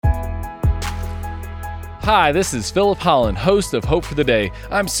Hi, this is Philip Holland, host of Hope for the Day.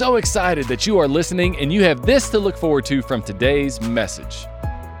 I'm so excited that you are listening and you have this to look forward to from today's message.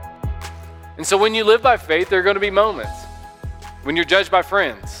 And so when you live by faith, there are going to be moments when you're judged by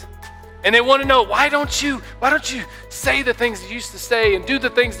friends. And they want to know, why don't you say the things you used to say and do the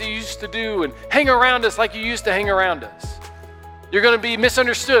things that you used to do and hang around us like you used to hang around us? You're going to be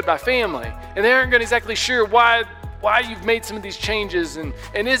misunderstood by family, and they aren't going to exactly sure why you've made some of these changes, and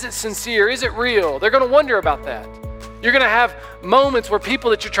is it sincere? Is it real? They're going to wonder about that. You're going to have moments where people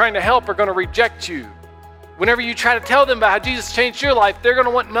that you're trying to help are going to reject you. Whenever you try to tell them about how Jesus changed your life, they're going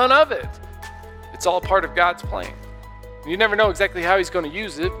to want none of it. It's all part of God's plan. You never know exactly how he's going to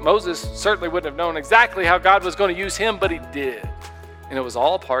use it. Moses certainly wouldn't have known exactly how God was going to use him, but he did. And it was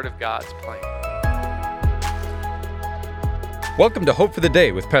all part of God's plan. Welcome to Hope for the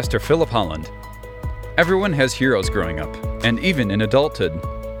Day with Pastor Philip Holland. Everyone has heroes growing up, and even in adulthood.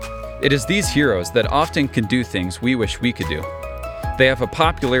 It is these heroes that often can do things we wish we could do. They have a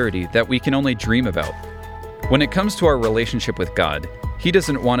popularity that we can only dream about. When it comes to our relationship with God, He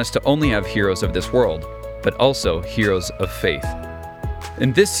doesn't want us to only have heroes of this world, but also heroes of faith.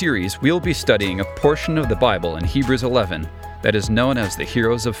 In this series, we'll be studying a portion of the Bible in Hebrews 11 that is known as the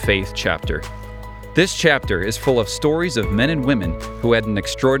Heroes of Faith chapter. This chapter is full of stories of men and women who had an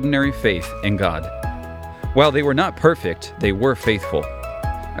extraordinary faith in God. While they were not perfect, they were faithful.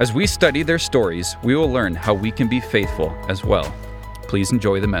 As we study their stories, we will learn how we can be faithful as well. Please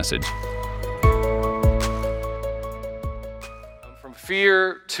enjoy the message. From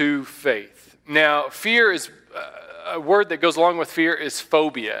fear to faith. Now, fear is a word that goes along with fear is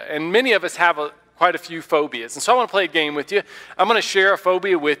phobia. And many of us have quite a few phobias. And so I want to play a game with you. I'm going to share a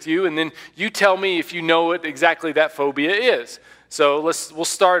phobia with you, and then you tell me if you know what exactly that phobia is. So we'll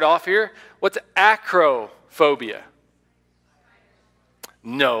start off here. What's acrophobia?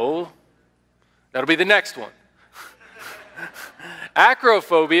 No. That'll be the next one.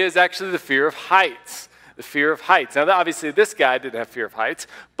 Acrophobia is actually the fear of heights. The fear of heights. Now, obviously, this guy didn't have fear of heights,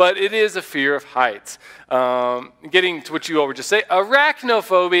 but it is a fear of heights. Getting to what you all were just saying,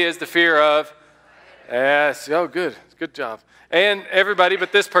 arachnophobia is the fear of... Yes. Oh, good. Good job. And everybody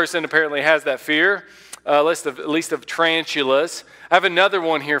but this person apparently has that fear, at least of tarantulas. I have another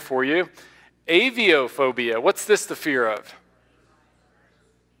one here for you. Aviophobia. What's this the fear of?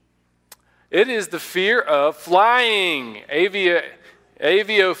 It is the fear of flying. Aviophobia.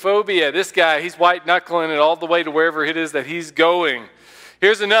 This guy, he's white-knuckling it all the way to wherever it is that he's going.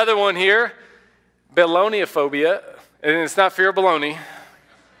 Here's another one here. Baloniophobia. And it's not fear of baloney.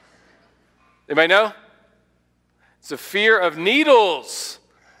 Anybody know? It's a fear of needles.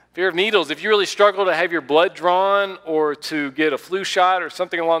 Fear of needles. If you really struggle to have your blood drawn or to get a flu shot or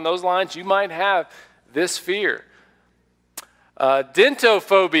something along those lines, you might have this fear.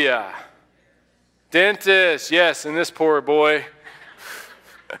 Dentophobia. Dentist, yes, and this poor boy,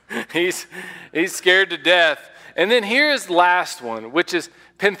 he's scared to death. And then here's the last one, which is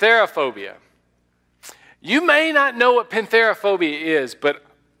pantherophobia. You may not know what pantherophobia is, but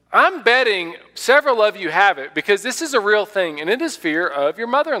I'm betting several of you have it because this is a real thing, and it is fear of your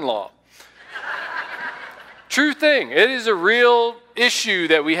mother-in-law. True thing. It is a real issue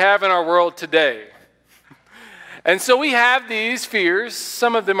that we have in our world today. And so we have these fears.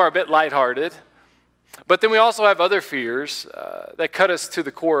 Some of them are a bit lighthearted, but then we also have other fears that cut us to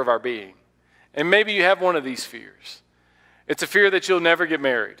the core of our being. And maybe you have one of these fears. It's a fear that you'll never get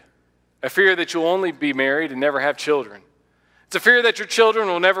married, a fear that you'll only be married and never have children. It's a fear that your children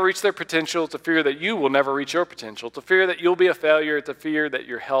will never reach their potential. It's a fear that you will never reach your potential. It's a fear that you'll be a failure. It's a fear that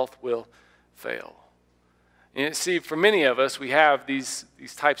your health will fail. And see, for many of us, we have these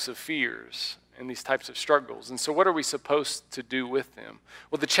types of fears and these types of struggles. And so what are we supposed to do with them?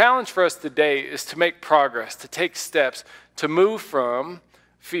 Well, the challenge for us today is to make progress, to take steps, to move from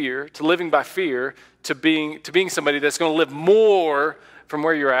fear, to living by fear, to being somebody that's going to live more from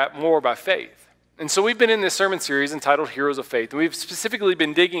where you're at, more by faith. And so we've been in this sermon series entitled Heroes of Faith, and we've specifically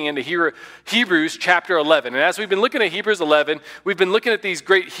been digging into Hebrews chapter 11. And as we've been looking at Hebrews 11, we've been looking at these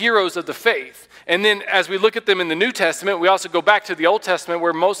great heroes of the faith. And then as we look at them in the New Testament, we also go back to the Old Testament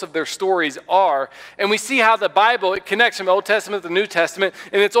where most of their stories are. And we see how the Bible, it connects from the Old Testament to the New Testament,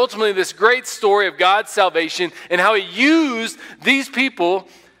 and it's ultimately this great story of God's salvation and how He used these people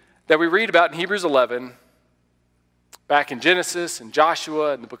that we read about in Hebrews 11 back in Genesis and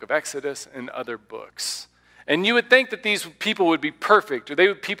Joshua and the book of Exodus and other books. And you would think that these people would be perfect,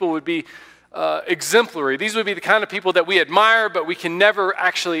 or people would be exemplary. These would be the kind of people that we admire, but we can never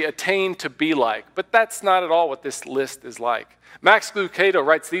actually attain to be like. But that's not at all what this list is like. Max Lucado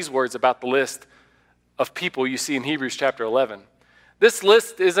writes these words about the list of people you see in Hebrews chapter 11. This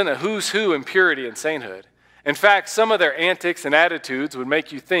list isn't a who's who in purity and sainthood. In fact, some of their antics and attitudes would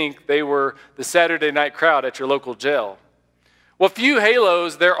make you think they were the Saturday night crowd at your local jail. What few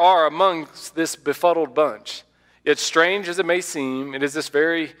halos there are amongst this befuddled bunch. Yet strange as it may seem, it is this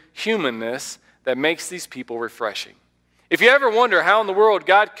very humanness that makes these people refreshing. If you ever wonder how in the world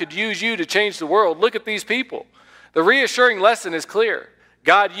God could use you to change the world, look at these people. The reassuring lesson is clear.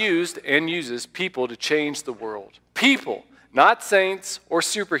 God used and uses people to change the world. People, not saints or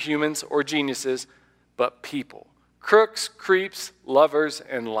superhumans or geniuses, but people. Crooks, creeps, lovers,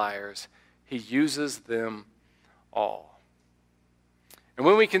 and liars. He uses them all. And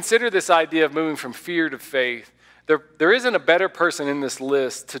when we consider this idea of moving from fear to faith, there isn't a better person in this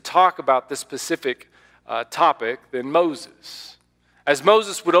list to talk about this specific topic than Moses. As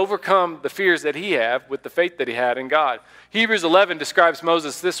Moses would overcome the fears that he had with the faith that he had in God. Hebrews 11 describes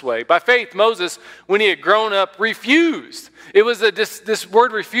Moses this way. By faith, Moses, when he had grown up, refused. It was this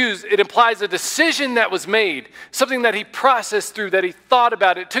word refused. It implies a decision that was made, something that he processed through, that he thought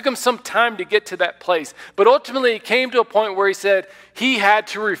about. It took him some time to get to that place. But ultimately, he came to a point where he said he had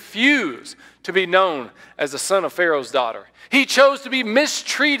to refuse to be known as the son of Pharaoh's daughter. He chose to be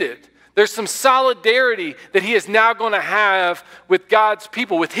mistreated. There's some solidarity that he is now going to have with God's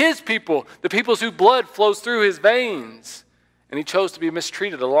people, with his people, the peoples whose blood flows through his veins. And he chose to be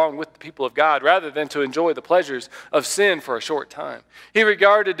mistreated along with the people of God rather than to enjoy the pleasures of sin for a short time. He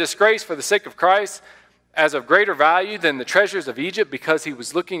regarded disgrace for the sake of Christ as of greater value than the treasures of Egypt because he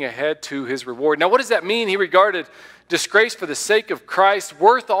was looking ahead to his reward. Now, what does that mean? He regarded disgrace for the sake of Christ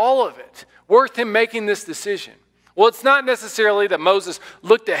worth all of it, worth him making this decision. Well, it's not necessarily that Moses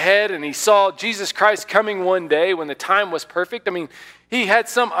looked ahead and he saw Jesus Christ coming one day when the time was perfect. I mean, he had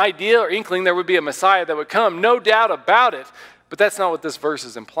some idea or inkling there would be a Messiah that would come, no doubt about it, but that's not what this verse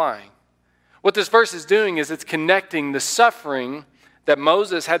is implying. What this verse is doing is it's connecting the suffering that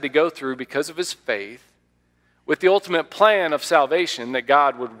Moses had to go through because of his faith with the ultimate plan of salvation that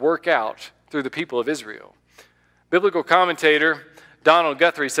God would work out through the people of Israel. Biblical commentator Donald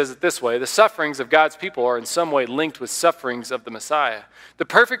Guthrie says it this way: the sufferings of God's people are in some way linked with sufferings of the Messiah, the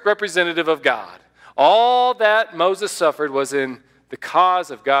perfect representative of God. All that Moses suffered was in the cause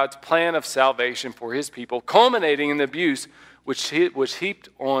of God's plan of salvation for his people, culminating in the abuse which heaped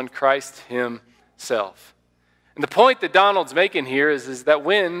on Christ himself. And the point that Donald's making here is that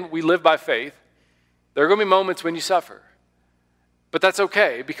when we live by faith, there are going to be moments when you suffer. But that's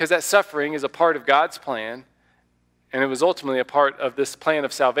okay, because that suffering is a part of God's plan. And it was ultimately a part of this plan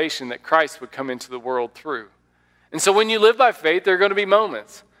of salvation that Christ would come into the world through. And so when you live by faith, there are going to be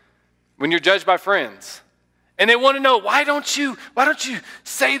moments when you're judged by friends. And they want to know, why don't you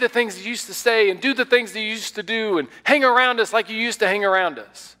say the things you used to say and do the things that you used to do and hang around us like you used to hang around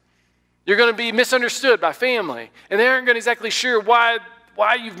us? You're going to be misunderstood by family. And they aren't going to exactly sure why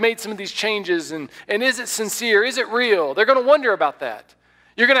you've made some of these changes. And is it sincere? Is it real? They're going to wonder about that.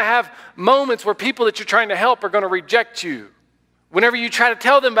 You're going to have moments where people that you're trying to help are going to reject you. Whenever you try to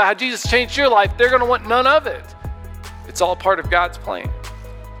tell them about how Jesus changed your life, they're going to want none of it. It's all part of God's plan.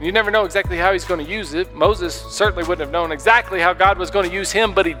 You never know exactly how he's going to use it. Moses certainly wouldn't have known exactly how God was going to use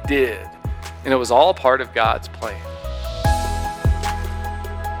him, but he did. And it was all part of God's plan.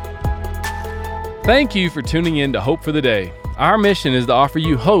 Thank you for tuning in to Hope for the Day. Our mission is to offer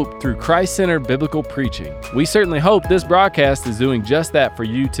you hope through Christ-centered biblical preaching. We certainly hope this broadcast is doing just that for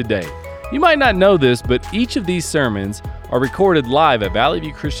you today. You might not know this, but each of these sermons are recorded live at Valley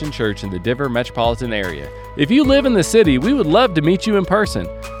View Christian Church in the Denver metropolitan area. If you live in the city, we would love to meet you in person.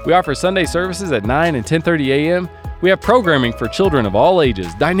 We offer Sunday services at 9 and 10:30 a.m. We have programming for children of all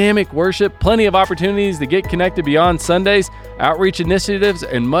ages, dynamic worship, plenty of opportunities to get connected beyond Sundays, outreach initiatives,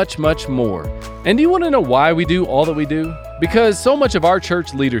 and much, much more. And do you want to know why we do all that we do? Because so much of our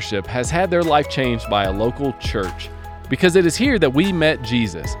church leadership has had their life changed by a local church. Because it is here that we met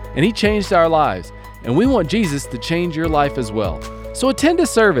Jesus, and he changed our lives. And we want Jesus to change your life as well. So attend a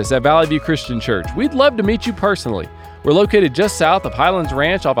service at Valley View Christian Church. We'd love to meet you personally. We're located just south of Highlands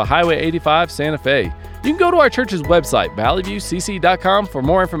Ranch off of Highway 85, Santa Fe. You can go to our church's website, valleyviewcc.com, for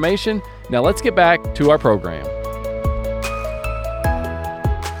more information. Now let's get back to our program.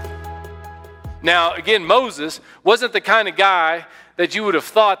 Now, again, Moses wasn't the kind of guy that you would have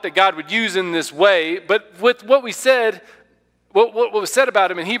thought that God would use in this way, but with what we said, what was said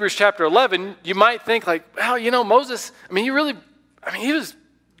about him in Hebrews chapter 11, you might think like, well, Moses, he was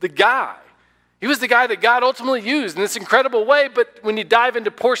the guy. He was the guy that God ultimately used in this incredible way, but when you dive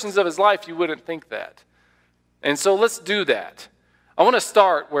into portions of his life, you wouldn't think that. And so let's do that. I want to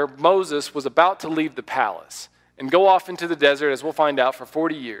start where Moses was about to leave the palace and go off into the desert, as we'll find out, for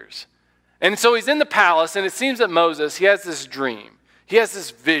 40 years. And so he's in the palace, and it seems that Moses, he has this dream. He has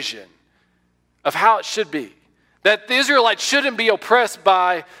this vision of how it should be. That the Israelites shouldn't be oppressed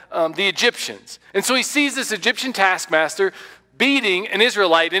by the Egyptians. And so he sees this Egyptian taskmaster beating an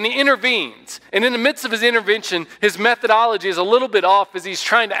Israelite, and he intervenes. And in the midst of his intervention, his methodology is a little bit off as he's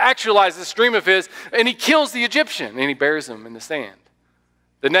trying to actualize this dream of his, and he kills the Egyptian, and he buries him in the sand.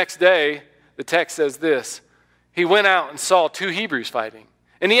 The next day, the text says this: he went out and saw two Hebrews fighting.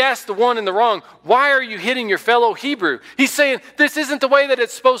 And he asked the one in the wrong, "Why are you hitting your fellow Hebrew?" He's saying, this isn't the way that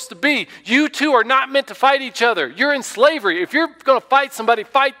it's supposed to be. You two are not meant to fight each other. You're in slavery. If you're going to fight somebody,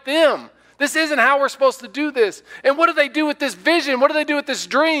 fight them. This isn't how we're supposed to do this. And what do they do with this vision? What do they do with this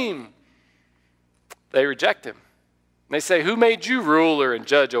dream? They reject him. They say, "Who made you ruler and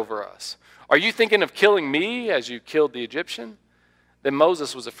judge over us? Are you thinking of killing me as you killed the Egyptian?" Then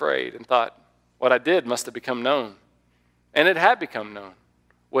Moses was afraid and thought, what I did must have become known. And it had become known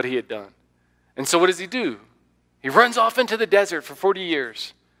what he had done. And so what does he do? He runs off into the desert for 40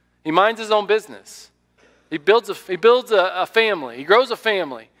 years. He minds his own business. He builds a family. He grows a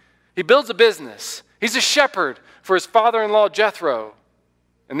family. He builds a business. He's a shepherd for his father-in-law Jethro.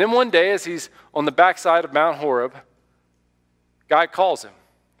 And then one day, as he's on the backside of Mount Horeb, God calls him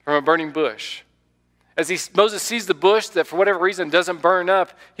from a burning bush. As Moses sees the bush that for whatever reason doesn't burn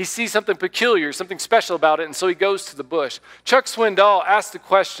up, he sees something peculiar, something special about it, and so he goes to the bush. Chuck Swindoll asked the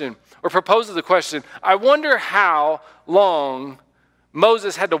question, or proposes the question, I wonder how long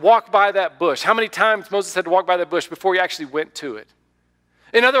Moses had to walk by that bush. How many times Moses had to walk by that bush before he actually went to it?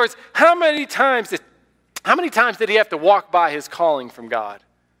 In other words, how many times did he have to walk by his calling from God?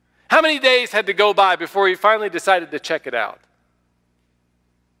 How many days had to go by before he finally decided to check it out?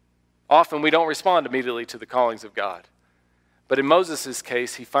 Often we don't respond immediately to the callings of God. But in Moses'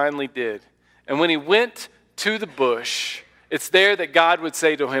 case, he finally did. And when he went to the bush, it's there that God would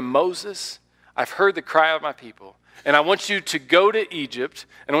say to him, "Moses, I've heard the cry of my people, and I want you to go to Egypt,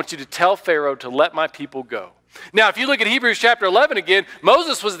 and I want you to tell Pharaoh to let my people go." Now, if you look at Hebrews chapter 11 again,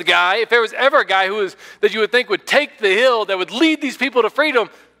 Moses was the guy, if there was ever a guy that you would think would take the hill, that would lead these people to freedom,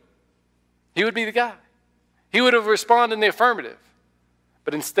 he would be the guy. He would have responded in the affirmative.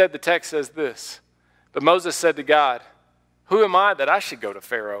 But instead, the text says this: "But Moses said to God, 'Who am I that I should go to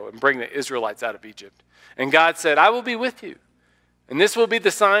Pharaoh and bring the Israelites out of Egypt?' And God said, 'I will be with you. And this will be the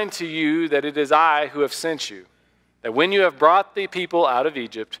sign to you that it is I who have sent you. That when you have brought the people out of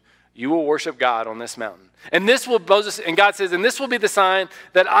Egypt, you will worship God on this mountain. And God says, and this will be the sign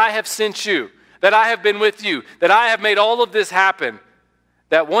that I have sent you, that I have been with you, that I have made all of this happen.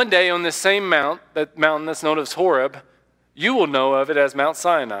 That one day on this same mount, that mountain that's known as Horeb, you will know of it as Mount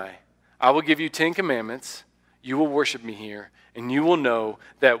Sinai. I will give you 10 commandments. You will worship me here, and you will know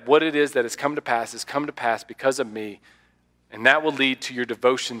that what it is that has come to pass because of me, and that will lead to your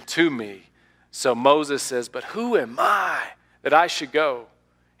devotion to me.' So Moses says, 'But who am I that I should go?'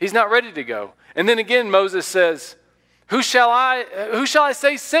 He's not ready to go. And then again, Moses says, Who shall I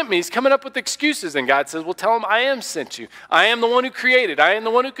say sent me?" He's coming up with excuses. And God says, "Well, tell him I am sent you. I am the one who created. I am the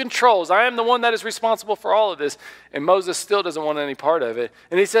one who controls. I am the one that is responsible for all of this." And Moses still doesn't want any part of it.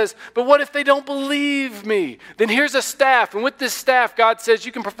 And he says, "But what if they don't believe me? Then here's a staff. And with this staff, God says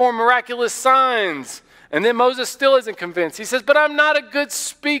you can perform miraculous signs." And then Moses still isn't convinced. He says, "But I'm not a good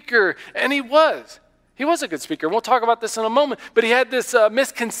speaker." And he was. He was a good speaker. We'll talk about this in a moment. But he had this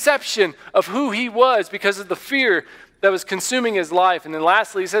misconception of who he was because of the fear that was consuming his life. And then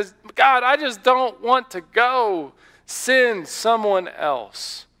lastly, he says, "God, I just don't want to go. Send someone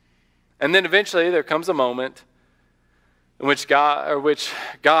else." And then eventually there comes a moment in which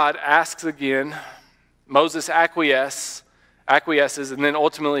God asks again. Moses acquiesces, and then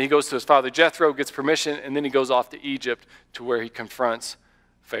ultimately he goes to his father Jethro, gets permission, and then he goes off to Egypt to where he confronts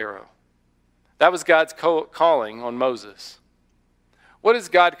Pharaoh. That was God's calling on Moses. What is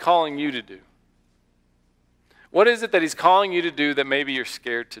God calling you to do? What is it that he's calling you to do that maybe you're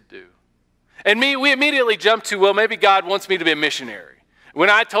scared to do? And we immediately jump to, well, maybe God wants me to be a missionary. When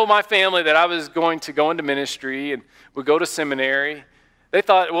I told my family that I was going to go into ministry and would go to seminary, they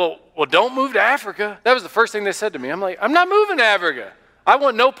thought, well, don't move to Africa. That was the first thing they said to me. I'm like, I'm not moving to Africa. I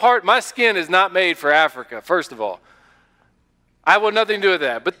want no part. My skin is not made for Africa, first of all. I want nothing to do with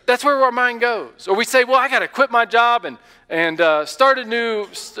that. But that's where our mind goes. Or we say, well, I got to quit my job and start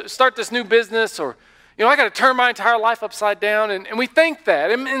this new business, or I got to turn my entire life upside down. And we think that.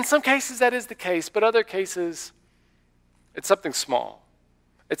 And in some cases, that is the case. But other cases, it's something small.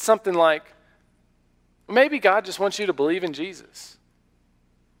 It's something like, maybe God just wants you to believe in Jesus.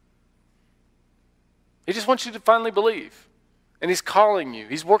 He just wants you to finally believe. And he's calling you.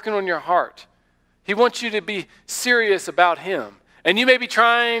 He's working on your heart. He wants you to be serious about him. And you may be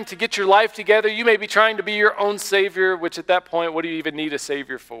trying to get your life together. You may be trying to be your own savior, which at that point, what do you even need a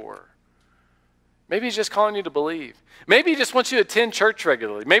savior for? Maybe he's just calling you to believe. Maybe he just wants you to attend church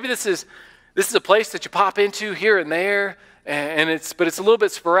regularly. Maybe this is a place that you pop into here and there, but it's a little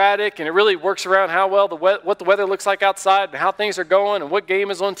bit sporadic, and it really works around how well what the weather looks like outside and how things are going and what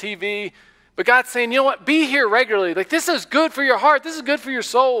game is on TV. But God's saying, you know what? Be here regularly. Like, this is good for your heart. This is good for your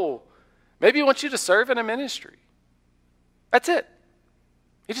soul. Maybe he wants you to serve in a ministry. That's it.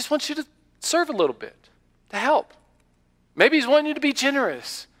 He just wants you to serve a little bit, to help. Maybe he's wanting you to be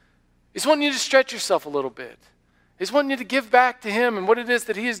generous. He's wanting you to stretch yourself a little bit. He's wanting you to give back to him and what it is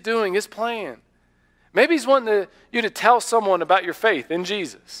that he is doing, his plan. Maybe he's wanting you to tell someone about your faith in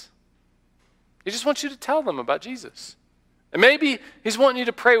Jesus. He just wants you to tell them about Jesus. And maybe he's wanting you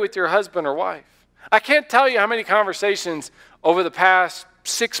to pray with your husband or wife. I can't tell you how many conversations over the past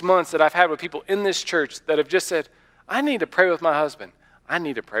 6 months that I've had with people in this church that have just said, I need to pray with my husband. I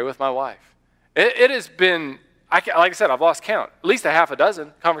need to pray with my wife. It has been, like I said, I've lost count. At least a half a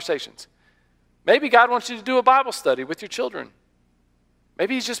dozen conversations. Maybe God wants you to do a Bible study with your children.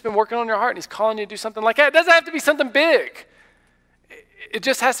 Maybe he's just been working on your heart and he's calling you to do something like that. It doesn't have to be something big. It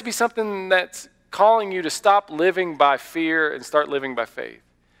just has to be something that's calling you to stop living by fear and start living by faith.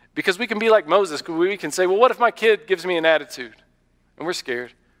 Because we can be like Moses. We can say, well, what if my kid gives me an attitude? And we're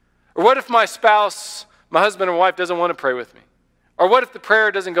scared. Or what if my spouse, my husband or wife, doesn't want to pray with me? Or what if the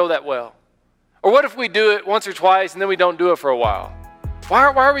prayer doesn't go that well? Or what if we do it once or twice and then we don't do it for a while? Why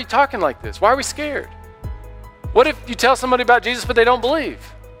are we talking like this? Why are we scared? What if you tell somebody about Jesus but they don't believe?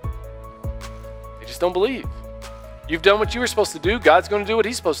 They just don't believe. You've done what you were supposed to do. God's going to do what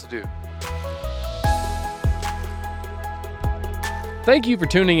he's supposed to do. Thank you for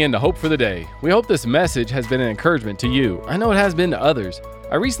tuning in to Hope for the Day. We hope this message has been an encouragement to you. I know it has been to others.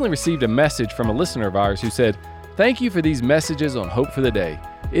 I recently received a message from a listener of ours who said, "Thank you for these messages on Hope for the Day.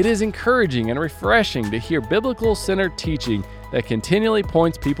 It is encouraging and refreshing to hear biblical-centered teaching that continually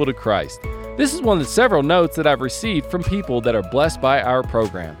points people to Christ. This is one of the several notes that I've received from people that are blessed by our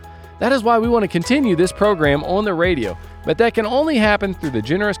program. That is why we want to continue this program on the radio, but that can only happen through the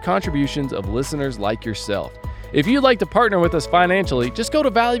generous contributions of listeners like yourself. If you'd like to partner with us financially, just go to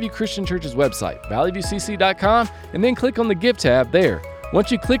Valley View Christian Church's website, valleyviewcc.com, and then click on the Give tab there. Once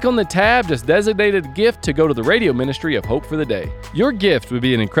you click on the tab, just designate a gift to go to the radio ministry of Hope for the Day. Your gift would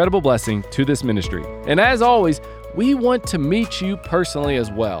be an incredible blessing to this ministry. And as always, we want to meet you personally as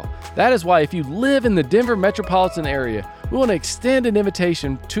well. That is why if you live in the Denver metropolitan area, we want to extend an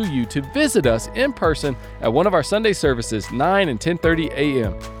invitation to you to visit us in person at one of our Sunday services, 9 and 10:30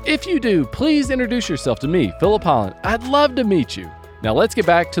 a.m. If you do, please introduce yourself to me, Philip Holland. I'd love to meet you. Now let's get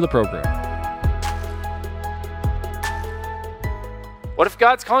back to the program. What if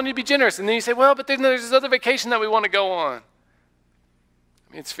God's calling you to be generous? And then you say, well, but there's this other vacation that we want to go on.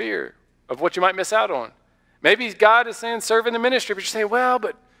 I mean, it's fear of what you might miss out on. Maybe God is saying serve in the ministry, but you're saying, well,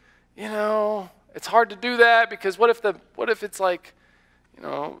 but, it's hard to do that because what if it's like,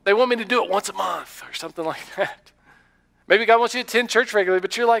 they want me to do it once a month or something like that. Maybe God wants you to attend church regularly,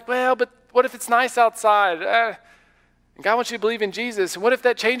 but you're like, well, but what if it's nice outside? And God wants you to believe in Jesus. And what if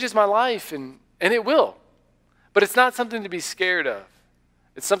that changes my life? And it will. But it's not something to be scared of.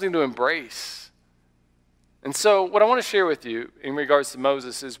 It's something to embrace. And so what I want to share with you in regards to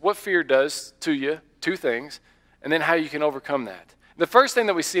Moses is what fear does to you, 2 things, and then how you can overcome that. The first thing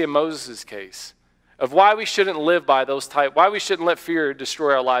that we see in Moses' case of why we shouldn't live by why we shouldn't let fear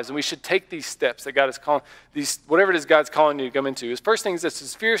destroy our lives, and we should take these steps that God is calling, whatever it is God's calling you to come into, is first thing is this,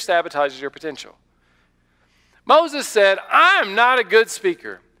 is fear sabotages your potential. Moses said, I'm not a good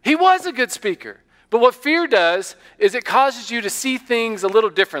speaker. He was a good speaker. But what fear does is it causes you to see things a little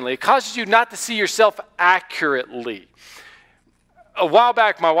differently. It causes you not to see yourself accurately. A while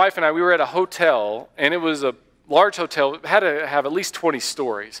back, my wife and I, we were at a hotel, and it was a large hotel. It had to have at least 20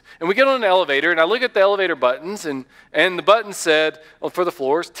 stories. And we get on an elevator, and I look at the elevator buttons, and the button said, for the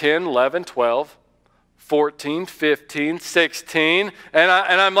floors, 10, 11, 12, 14, 15, 16. And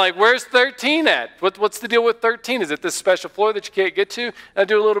I'm like, where's 13 at? What's the deal with 13? Is it this special floor that you can't get to? And I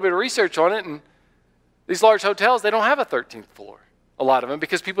do a little bit of research on it, and these large hotels, they don't have a 13th floor, a lot of them,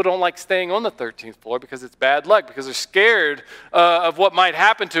 because people don't like staying on the 13th floor because it's bad luck, because they're scared of what might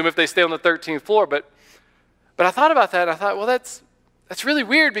happen to them if they stay on the 13th floor. But I thought about that, and I thought, well, that's really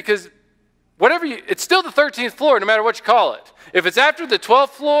weird because it's still the 13th floor no matter what you call it. If it's after the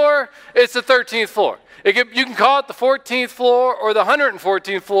 12th floor, it's the 13th floor. You can call it the 14th floor or the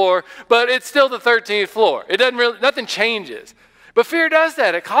 114th floor, but it's still the 13th floor. Nothing changes. But fear does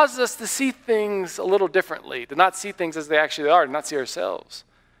that. It causes us to see things a little differently, to not see things as they actually are, to not see ourselves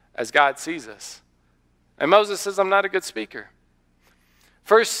as God sees us. And Moses says, I'm not a good speaker.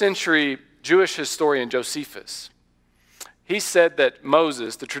 First century Jewish historian Josephus, he said that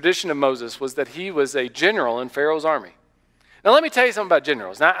Moses, the tradition of Moses, was that he was a general in Pharaoh's army. Now, let me tell you something about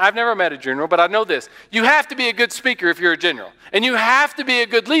generals. Now, I've never met a general, but I know this. You have to be a good speaker if you're a general. And you have to be a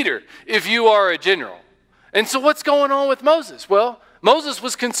good leader if you are a general. And so what's going on with Moses? Well, Moses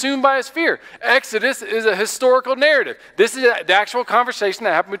was consumed by his fear. Exodus is a historical narrative. This is the actual conversation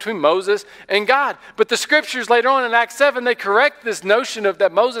that happened between Moses and God. But the scriptures later on in Acts 7, they correct this notion of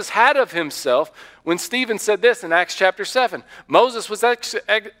that Moses had of himself when Stephen said this in Acts chapter 7. Moses was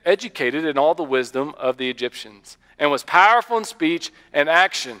educated in all the wisdom of the Egyptians and was powerful in speech and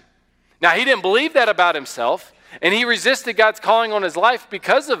action. Now, he didn't believe that about himself, and he resisted God's calling on his life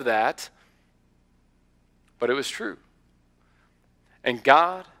because of that, but it was true. And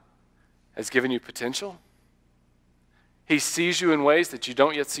God has given you potential. He sees you in ways that you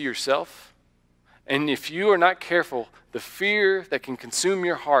don't yet see yourself. And if you are not careful, the fear that can consume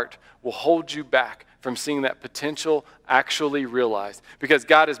your heart will hold you back from seeing that potential actually realized. Because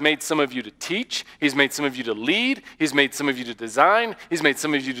God has made some of you to teach. He's made some of you to lead. He's made some of you to design. He's made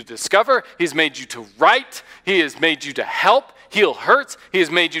some of you to discover. He's made you to write. He has made you to help heal hurts. He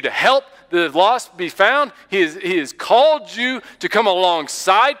has made you to help the lost be found. He has called you to come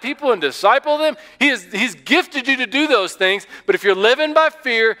alongside people and disciple them. He's gifted you to do those things. But if you're living by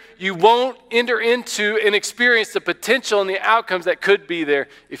fear, you won't enter into and experience the potential and the outcomes that could be there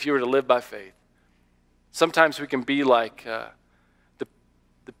if you were to live by faith. Sometimes we can be like the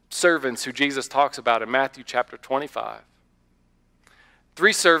servants who Jesus talks about in Matthew chapter 25.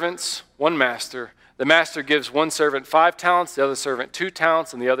 3 servants, 1 master. The master gives one servant 5 talents, the other servant 2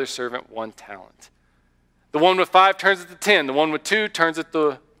 talents, and the other servant 1 talent. The one with 5 turns it to 10. The one with 2 turns it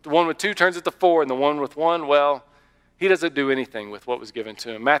to 4, and the one with 1, well, he doesn't do anything with what was given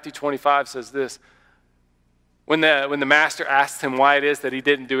to him. Matthew 25 says this. When the master asked him why it is that he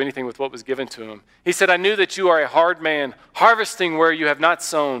didn't do anything with what was given to him, he said, "I knew that you are a hard man, harvesting where you have not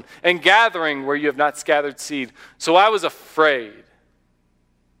sown, and gathering where you have not gathered seed. So I was afraid,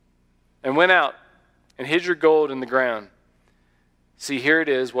 and went out and hid your gold in the ground. See, here it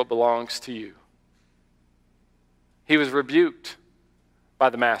is, what belongs to you." He was rebuked by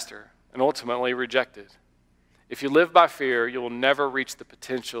the master and ultimately rejected. If you live by fear, you will never reach the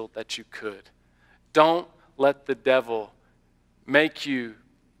potential that you could. Don't let the devil make you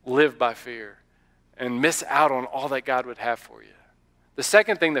live by fear and miss out on all that God would have for you. The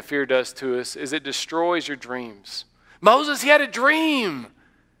second thing that fear does to us is it destroys your dreams. Moses, he had a dream.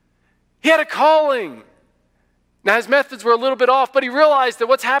 He had a calling. Now, his methods were a little bit off, but he realized that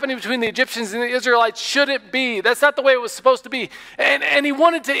what's happening between the Egyptians and the Israelites shouldn't be. That's not the way it was supposed to be. And he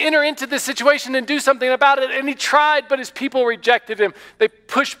wanted to enter into this situation and do something about it, and he tried, but his people rejected him. They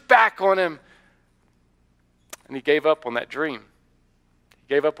pushed back on him, and he gave up on that dream. He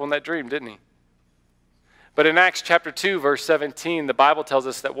gave up on that dream, didn't he? But in Acts chapter 2, verse 17, the Bible tells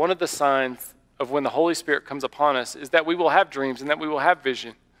us that one of the signs of when the Holy Spirit comes upon us is that we will have dreams and that we will have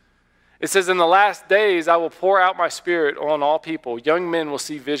vision. It says, "In the last days, I will pour out my spirit on all people. Young men will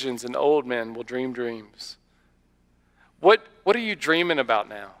see visions and old men will dream dreams." What are you dreaming about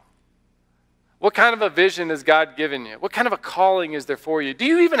now? What kind of a vision has God given you? What kind of a calling is there for you? Do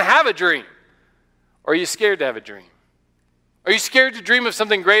you even have a dream? Or are you scared to have a dream? Are you scared to dream of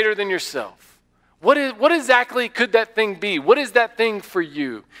something greater than yourself? What exactly could that thing be? What is that thing for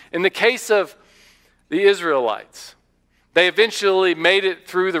you? In the case of the Israelites, they eventually made it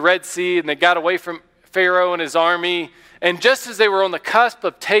through the Red Sea and they got away from Pharaoh and his army. And just as they were on the cusp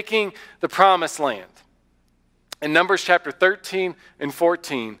of taking the promised land, in Numbers chapter 13 and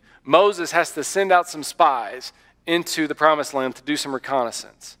 14, Moses has to send out some spies into the promised land to do some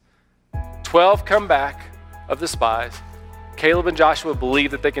reconnaissance. 12 come back of the spies. Caleb and Joshua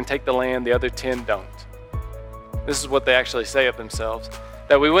believe that they can take the land. The other 10 don't. This is what they actually say of themselves.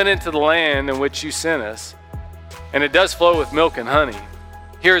 That we went into the land in which you sent us, and it does flow with milk and honey.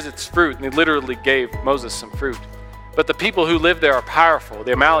 Here is its fruit. And they literally gave Moses some fruit. But the people who live there are powerful.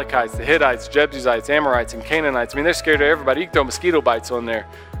 The Amalekites, the Hittites, Jebusites, Amorites, and Canaanites. I mean, they're scared of everybody. You can throw mosquito bites on there,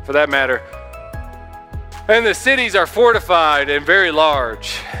 for that matter. And the cities are fortified and very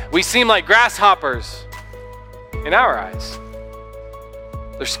large. We seem like grasshoppers in our eyes.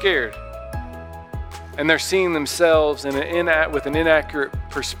 They're scared. And they're seeing themselves with an inaccurate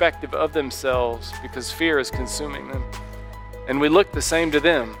perspective of themselves because fear is consuming them. And we look the same to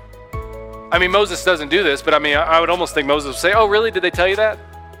them. I mean, Moses doesn't do this, but I would almost think Moses would say, "Oh, really? Did they tell you that?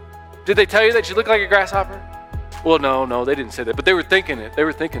 Did they tell you that you look like a grasshopper?" Well, no, they didn't say that, but they were thinking it. They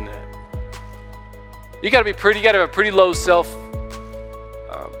were thinking that. You got to have a pretty low self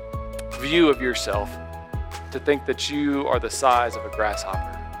view of yourself to think that you are the size of a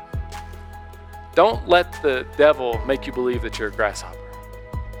grasshopper. Don't let the devil make you believe that you're a grasshopper.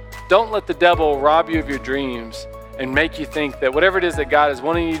 Don't let the devil rob you of your dreams and make you think that whatever it is that God is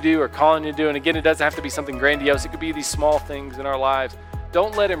wanting you to do or calling you to do, and again, it doesn't have to be something grandiose. It could be these small things in our lives.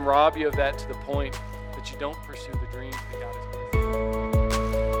 Don't let him rob you of that to the point that you don't pursue the dreams that God has given you.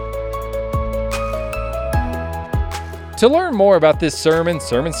 To learn more about this sermon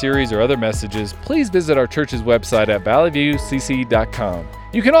series, or other messages, please visit our church's website at valleyviewcc.com.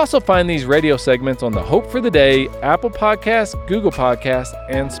 You can also find these radio segments on the Hope for the Day, Apple Podcasts, Google Podcasts,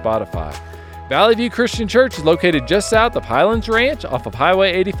 and Spotify. Valley View Christian Church is located just south of Highlands Ranch off of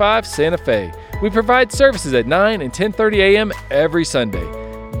Highway 85, Santa Fe. We provide services at 9 and 10:30 a.m. every Sunday.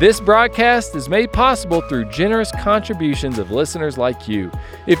 This broadcast is made possible through generous contributions of listeners like you.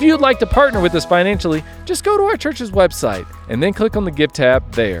 If you'd like to partner with us financially, just go to our church's website and then click on the Give tab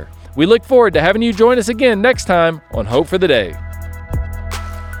there. We look forward to having you join us again next time on Hope for the Day.